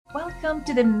Welcome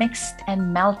to the Mixed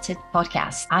and Melted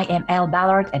podcast. I am Elle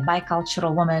Ballard, a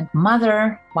bicultural woman,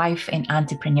 mother, wife, and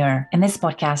entrepreneur. In this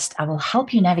podcast, I will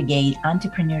help you navigate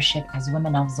entrepreneurship as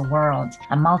women of the world,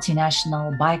 a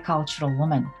multinational bicultural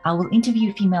woman. I will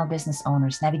interview female business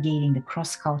owners navigating the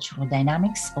cross-cultural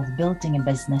dynamics of building a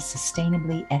business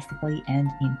sustainably, ethically, and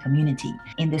in community.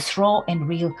 In these raw and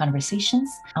real conversations,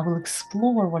 I will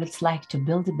explore what it's like to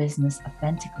build a business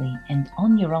authentically and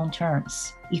on your own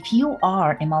terms. If you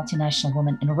are a multinational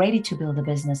woman and ready to build a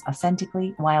business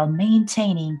authentically while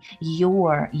maintaining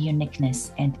your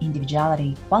uniqueness and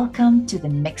individuality, welcome to the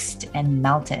Mixed and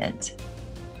Melted.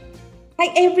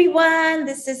 Hi, everyone.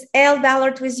 This is Elle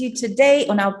Ballard with you today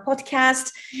on our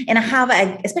podcast. And I have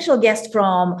a special guest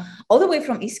from all the way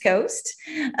from East Coast,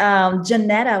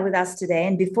 Johnetta, with us today.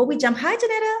 And before we jump, hi,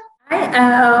 Johnetta. Hi,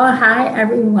 Elle. Hi,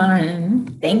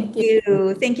 everyone. Thank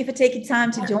you. Thank you for taking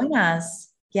time to join us.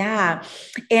 Yeah.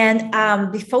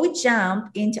 And before we jump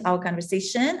into our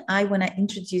conversation, I want to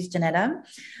introduce Johnetta.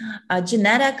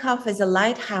 Johnetta Koff is a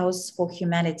lighthouse for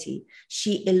humanity.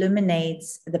 She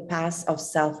illuminates the path of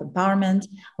self-empowerment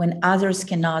when others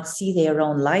cannot see their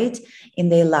own light in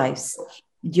their lives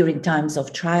during times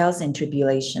of trials and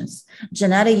tribulations.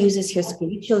 Johnetta uses her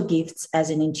spiritual gifts as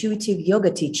an intuitive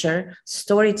yoga teacher,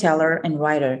 storyteller, and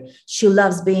writer. She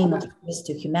loves being of service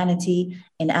to humanity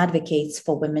and advocates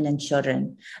for women and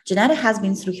children. Johnetta has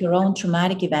been through her own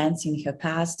traumatic events in her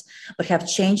past, but have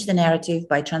changed the narrative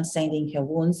by transcending her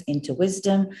wounds into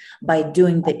wisdom, by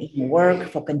doing the inner work,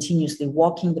 for continuously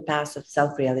walking the path of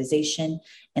self-realization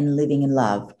and living in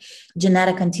love.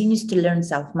 Johnetta continues to learn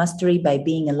self-mastery by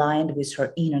being aligned with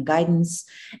her inner guidance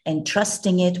and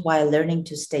trusting it while learning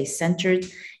to stay centered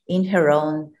in her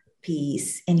own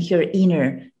peace, in her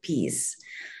inner peace.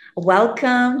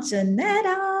 Welcome,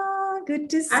 Johnetta.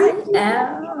 Good to see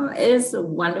you. It's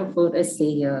wonderful to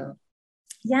see you.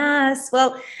 Yes.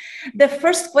 Well, the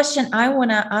first question I want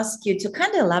to ask you to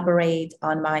kind of elaborate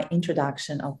on my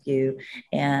introduction of you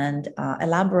and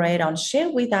share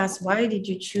with us, why did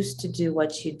you choose to do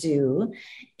what you do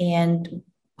and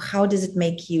how does it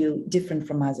make you different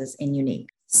from others and unique?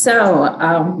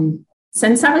 So,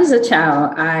 since I was a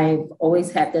child, I've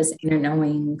always had this inner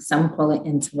knowing, some call it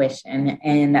intuition.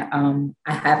 And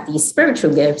I have these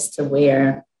spiritual gifts to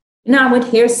where, I would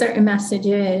hear certain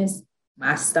messages,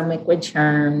 my stomach would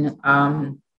churn,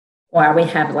 or I would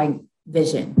have like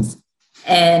visions.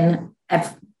 And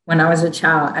when I was a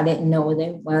child, I didn't know what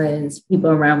it was.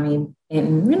 People around me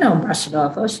and, brush it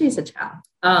off. Oh, she's a child.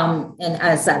 And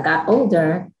as I got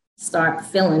older, start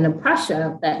feeling the pressure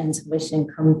of that intuition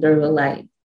come through, like,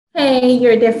 hey,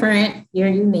 you're different, you're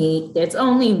unique. There's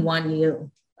only one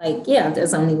you. Like, yeah,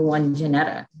 there's only one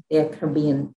Johnetta. There could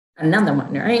be another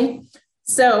one, right?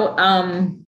 So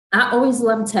I always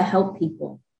love to help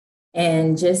people,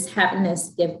 and just having this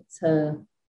gift to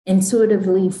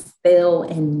intuitively feel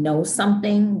and know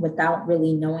something without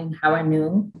really knowing how I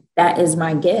knew, that is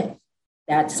my gift.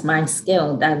 That's my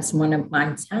skill. That's one of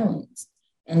my talents.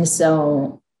 And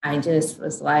so I just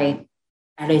was like,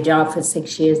 at a job for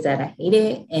 6 years that I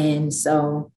hated. And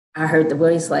so I heard the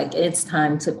voice like, it's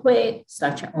time to quit,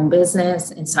 start your own business.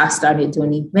 And so I started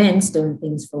doing events, doing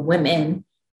things for women.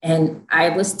 And I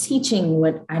was teaching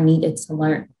what I needed to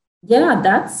learn. Yeah,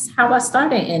 that's how I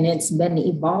started. And it's been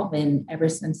evolving ever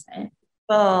since then.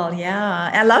 Oh, yeah.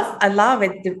 I love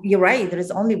it. You're right. There is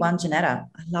only one Johnetta.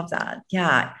 I love that.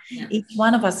 Yeah. Each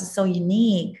one of us is so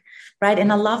unique. Right.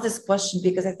 And I love this question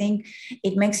because I think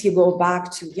it makes you go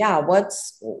back to,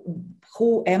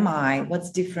 who am I?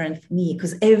 What's different for me?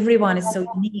 Because everyone is so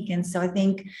unique. And so I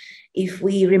think if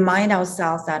we remind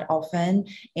ourselves that often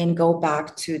and go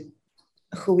back to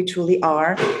who we truly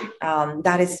are,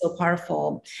 that is so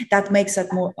powerful. That makes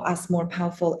us more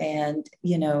powerful and,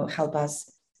 help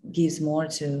us gives more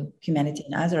to humanity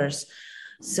and others.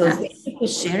 So thank you for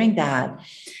sharing that.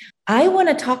 I want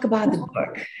to talk about the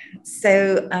book.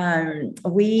 So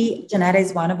Johnetta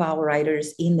is one of our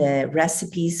writers in the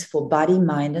Recipes for Body,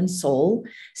 Mind, and Soul,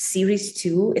 Series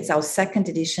 2. It's our second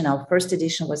edition. Our first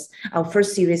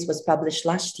series was published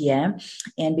last year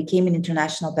and became an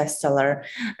international bestseller.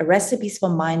 Recipes for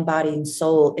Mind, Body, and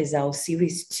Soul is our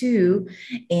Series 2.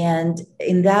 And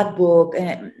in that book,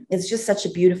 it's just such a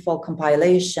beautiful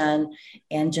compilation.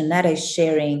 And Johnetta is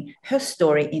sharing her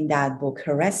story in that book,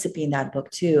 her recipe in that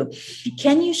book too.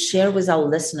 Can you share with our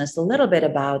listeners a little bit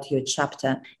about your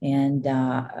chapter and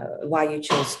why you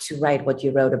chose to write what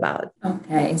you wrote about?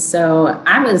 Okay, so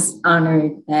I was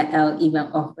honored that Elle even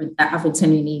offered the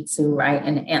opportunity to write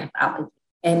an anthology,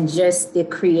 and just the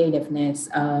creativeness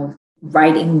of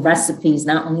writing recipes,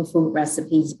 not only food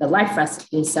recipes, but life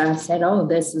recipes. So I said, oh,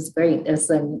 this is great. It's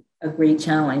an a great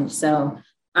challenge. So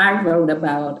I wrote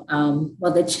about,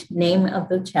 the name of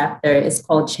the chapter is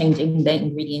called Changing the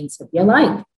Ingredients of Your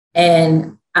Life.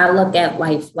 And I look at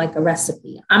life like a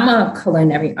recipe. I'm a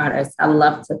culinary artist. I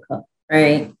love to cook,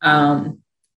 right?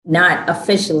 Not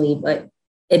officially, but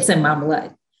it's in my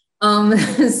blood.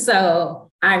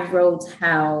 So I wrote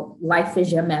how life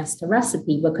is your master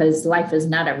recipe because life is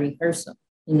not a rehearsal,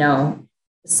 you know?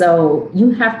 So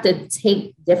you have to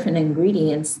take different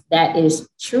ingredients that is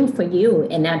true for you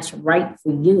and that's right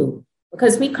for you.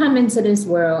 Because we come into this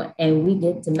world and we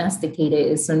get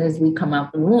domesticated as soon as we come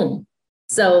out the womb.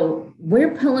 So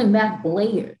we're peeling back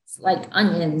layers like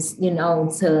onions, you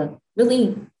know, to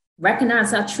really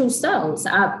recognize our true selves,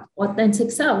 our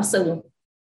authentic selves. So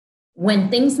when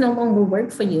things no longer work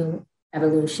for you,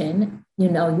 evolution, you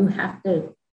know, you have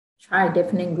to try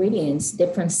different ingredients,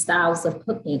 different styles of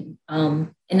cooking.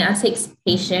 And that takes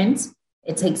patience.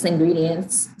 It takes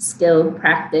ingredients, skill,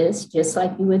 practice, just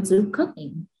like you would do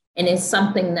cooking. And it's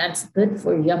something that's good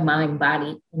for your mind,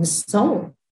 body, and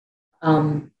soul.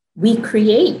 We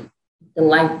create the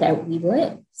life that we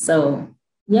live. So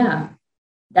yeah,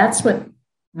 that's what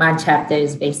my chapter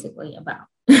is basically about.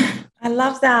 I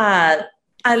love that.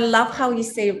 I love how you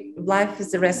say life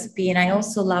is a recipe. And I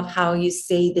also love how you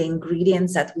say the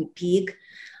ingredients that we pick.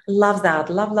 Love that.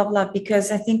 Love.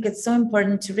 Because I think it's so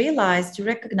important to realize, to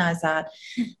recognize that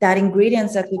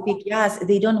ingredients that we pick, yes,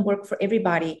 they don't work for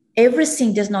everybody.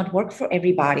 Everything does not work for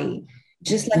everybody.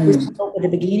 Just like we spoke at the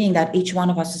beginning, that each one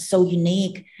of us is so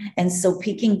unique. And so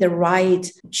picking the right,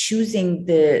 choosing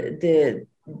the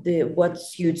what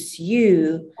suits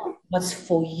you, what's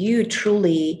for you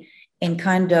truly, and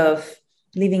kind of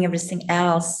leaving everything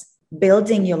else,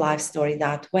 building your life story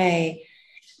that way.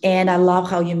 And I love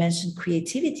how you mentioned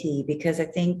creativity, because I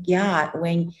think, yeah,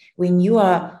 when you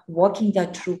are walking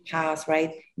that true path,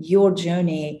 right, your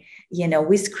journey, you know,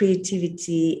 with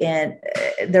creativity and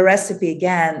the recipe,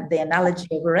 again, the analogy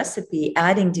of a recipe,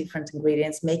 adding different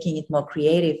ingredients, making it more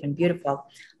creative and beautiful.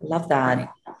 Love that.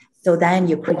 So then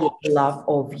you create the love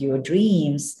of your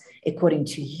dreams according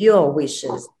to your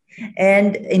wishes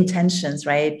and intentions,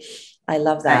 right? I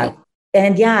love that. Right.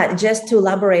 And yeah, just to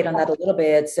elaborate on that a little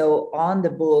bit. So on the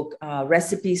book,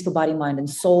 Recipes for Body, Mind, and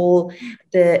Soul,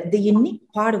 the unique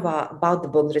part about the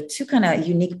book, there are two kind of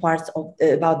unique parts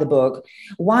about the book.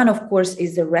 One, of course,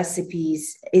 is the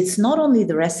recipes. It's not only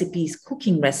the recipes,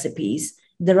 cooking recipes.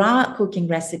 There are cooking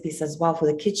recipes as well for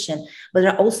the kitchen, but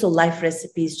there are also life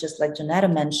recipes, just like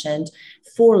Johnetta mentioned,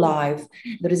 for life.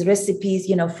 There is recipes,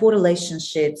 you know, for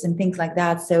relationships and things like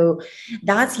that. So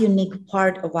that's a unique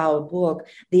part of our book.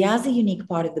 The other unique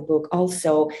part of the book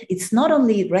also, it's not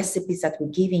only recipes that we're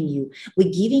giving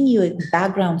you a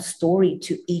background story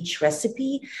to each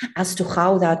recipe as to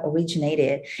how that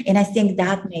originated. And I think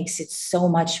that makes it so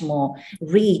much more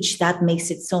rich. That makes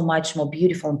it so much more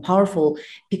beautiful and powerful,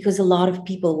 because a lot of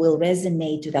people will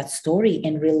resonate to that story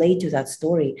and relate to that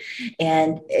story.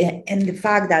 And the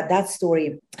fact that that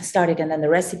story started and then the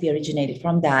recipe originated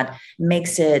from that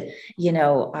makes it, you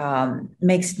know,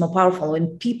 makes it more powerful.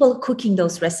 When people cooking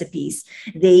those recipes,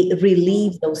 they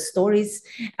relive those stories.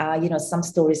 You know, some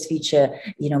stories feature,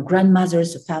 you know,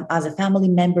 grandmothers, other family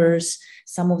members,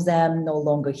 some of them no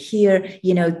longer here,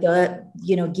 you know,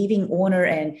 giving honor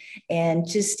and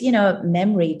just, you know,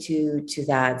 memory to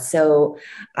that. So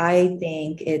I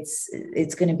think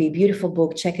it's going to be a beautiful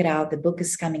book. Check it out. The book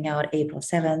is coming out April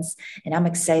 7th, and I'm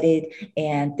excited.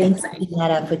 And thanks,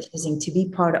 Johnetta, for choosing to be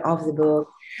part of the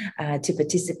book, to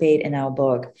participate in our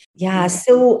book. Yeah.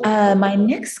 So my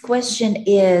next question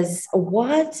is,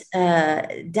 what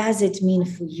does it mean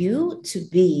for you to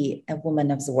be a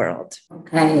woman of the world?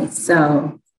 Okay.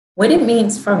 So what it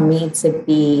means for me to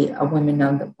be a woman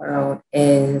of the world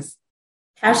is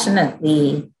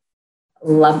passionately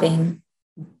loving,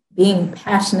 being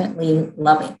passionately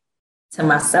loving to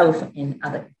myself and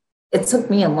others. It took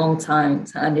me a long time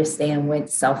to understand what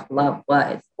self-love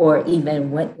was, or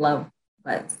even what love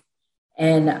was.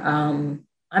 And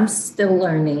I'm still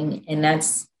learning, and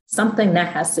that's something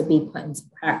that has to be put into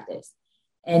practice.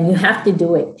 And you have to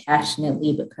do it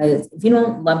passionately, because if you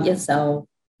don't love yourself,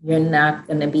 you're not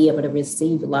going to be able to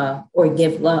receive love or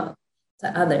give love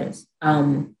to others.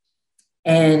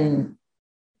 And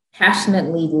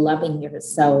passionately loving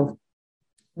yourself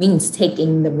means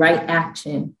taking the right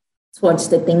action towards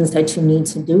the things that you need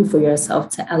to do for yourself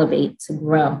to elevate, to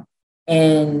grow.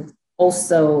 And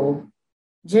also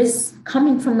just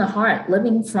coming from the heart,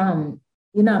 living from,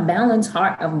 you know, a balanced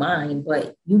heart of mind,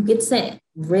 but you get to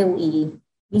really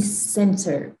be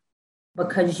centered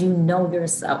because you know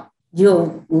yourself.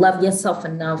 You'll love yourself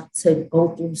enough to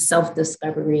go through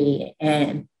self-discovery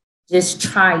and just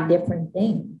try different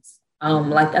things.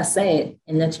 Like I said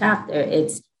in the chapter,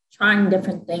 it's trying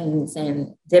different things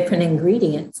and different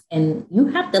ingredients. And you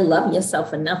have to love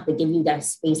yourself enough to give you that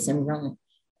space and room.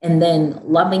 And then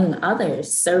loving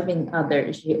others, serving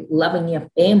others, loving your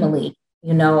family,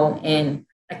 and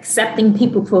accepting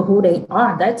people for who they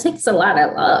are. That takes a lot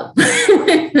of love.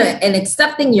 And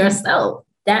accepting yourself,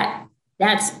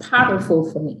 that's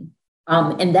powerful for me.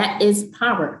 And that is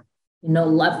power.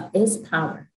 Love is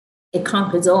power. It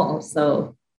conquers all.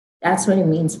 So that's what it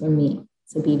means for me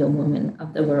to be the woman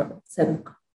of the world, to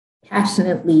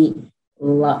passionately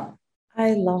love.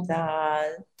 I love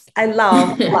that. I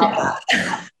love that.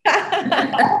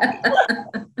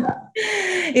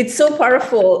 It's so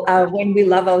powerful when we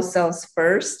love ourselves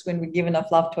first. When we give enough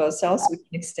love to ourselves, we can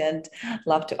extend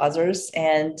love to others.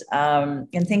 And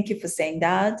thank you for saying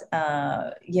that.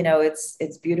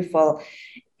 It's beautiful.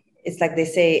 It's like they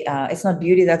say, it's not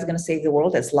beauty that's going to save the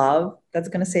world. It's love that's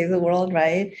going to save the world,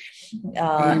 right?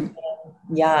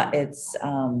 Yeah, it's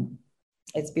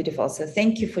beautiful. So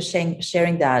thank you for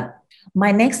sharing that.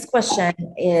 My next question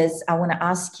is, I want to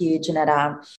ask you,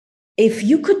 Johnetta, if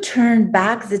you could turn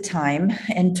back the time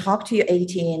and talk to your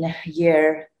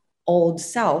 18-year-old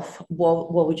self,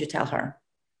 what would you tell her?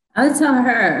 I would tell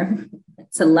her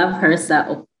to love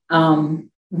herself,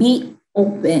 be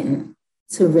open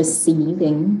to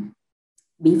receiving,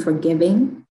 be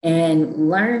forgiving, and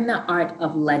learn the art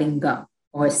of letting go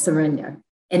or surrender.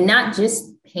 And not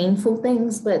just painful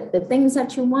things, but the things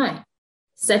that you want.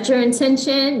 Set your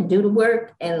intention, do the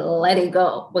work, and let it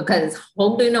go. Because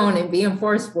holding on and being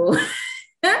forceful,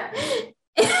 it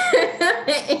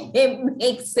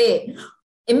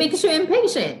makes you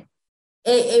impatient.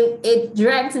 It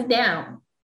drags it down.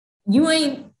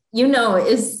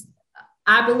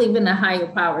 I believe in a higher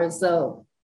power. So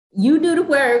you do the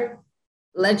work,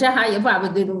 let your higher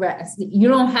power do the rest. You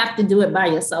don't have to do it by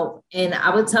yourself. And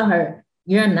I would tell her,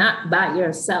 you're not by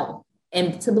yourself.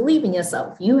 And to believe in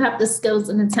yourself, you have the skills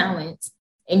and the talents,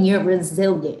 and you're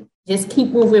resilient. Just keep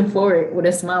moving forward with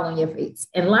a smile on your face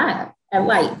and laugh at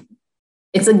life.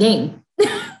 It's a game.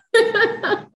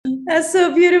 That's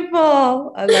so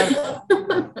beautiful. I love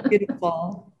it.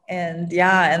 Beautiful. And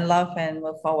love and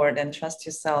move forward and trust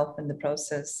yourself in the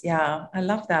process. Yeah, I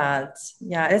love that.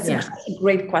 Yeah, it's a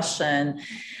great question.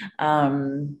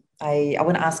 I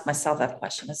want to ask myself that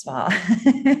question as well.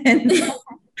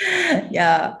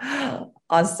 Yeah,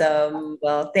 awesome.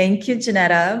 Well, thank you,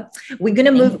 Johnetta. We're going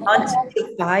to move on to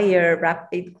the fire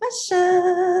rapid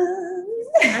questions.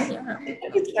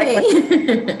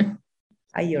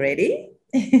 Are you ready?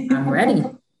 I'm ready.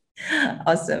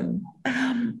 Awesome.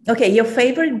 Okay, your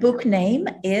favorite book name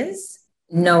is?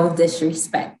 No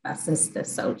Disrespect by Sister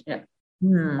Soldier.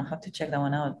 I have to check that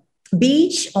one out.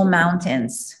 Beach or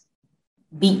mountains?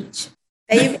 Beach.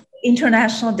 Favorite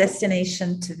international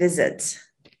destination to visit?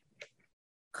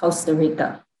 Costa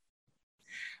Rica.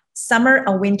 Summer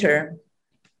or winter?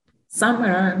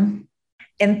 Summer.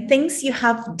 And things you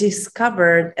have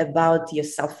discovered about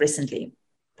yourself recently?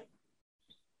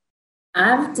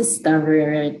 I've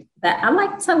discovered that I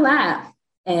like to laugh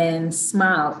and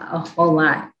smile a whole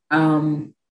lot. I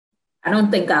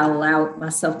don't think I allowed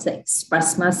myself to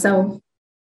express myself,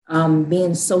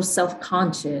 being so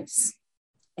self-conscious.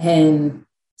 And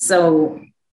so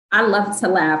I love to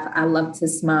laugh. I love to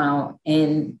smile,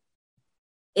 and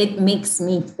it makes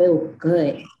me feel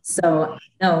good. So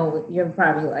no, you're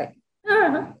probably like,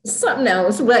 something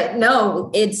else, but no,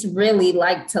 it's really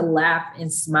like to laugh and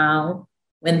smile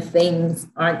when things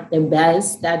aren't the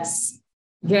best.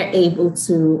 You're able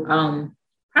to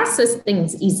process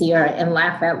things easier and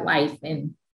laugh at life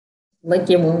and lick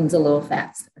your wounds a little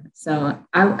faster. So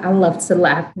I love to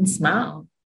laugh and smile.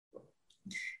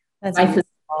 Life is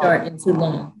short and too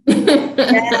long.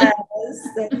 Yes,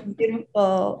 that's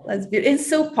beautiful. That's beautiful. It's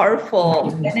so powerful.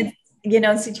 And it's, in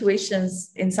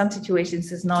some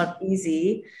situations it's not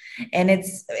easy. And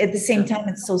it's at the same time,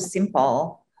 it's so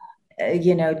simple.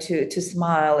 To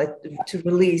smile, to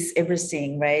release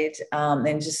everything, right?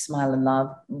 And just smile and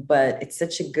love. But it's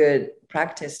such a good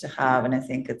practice to have. And I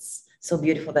think it's so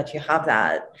beautiful that you have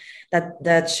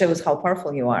that shows how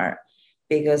powerful you are,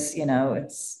 because,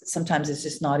 sometimes it's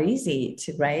just not easy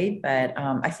to, right? But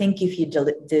I think if you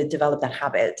develop that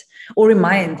habit or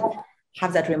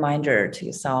have that reminder to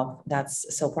yourself,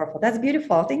 that's so powerful. That's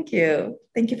beautiful. Thank you.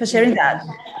 Thank you for sharing that.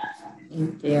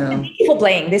 Thank you. And thank you for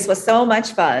playing. This was so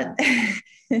much fun.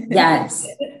 Yes,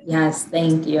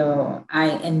 thank you.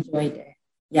 I enjoyed it.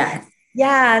 Yes.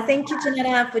 Yeah, thank you,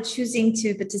 Johnetta, for choosing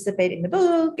to participate in the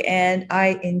book. And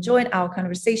I enjoyed our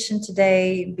conversation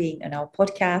today, being on our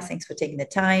podcast. Thanks for taking the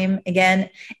time. Again,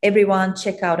 everyone,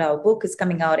 check out our book. It's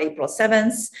coming out April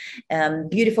 7th.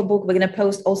 Beautiful book. We're going to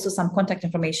post also some contact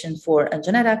information for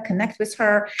Johnetta. Connect with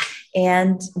her,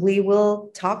 and we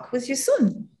will talk with you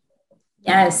soon.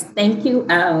 Yes, thank you,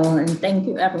 Al, and thank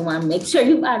you, everyone. Make sure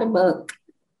you buy the book.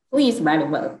 Please buy the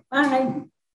book. Bye.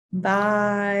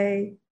 Bye.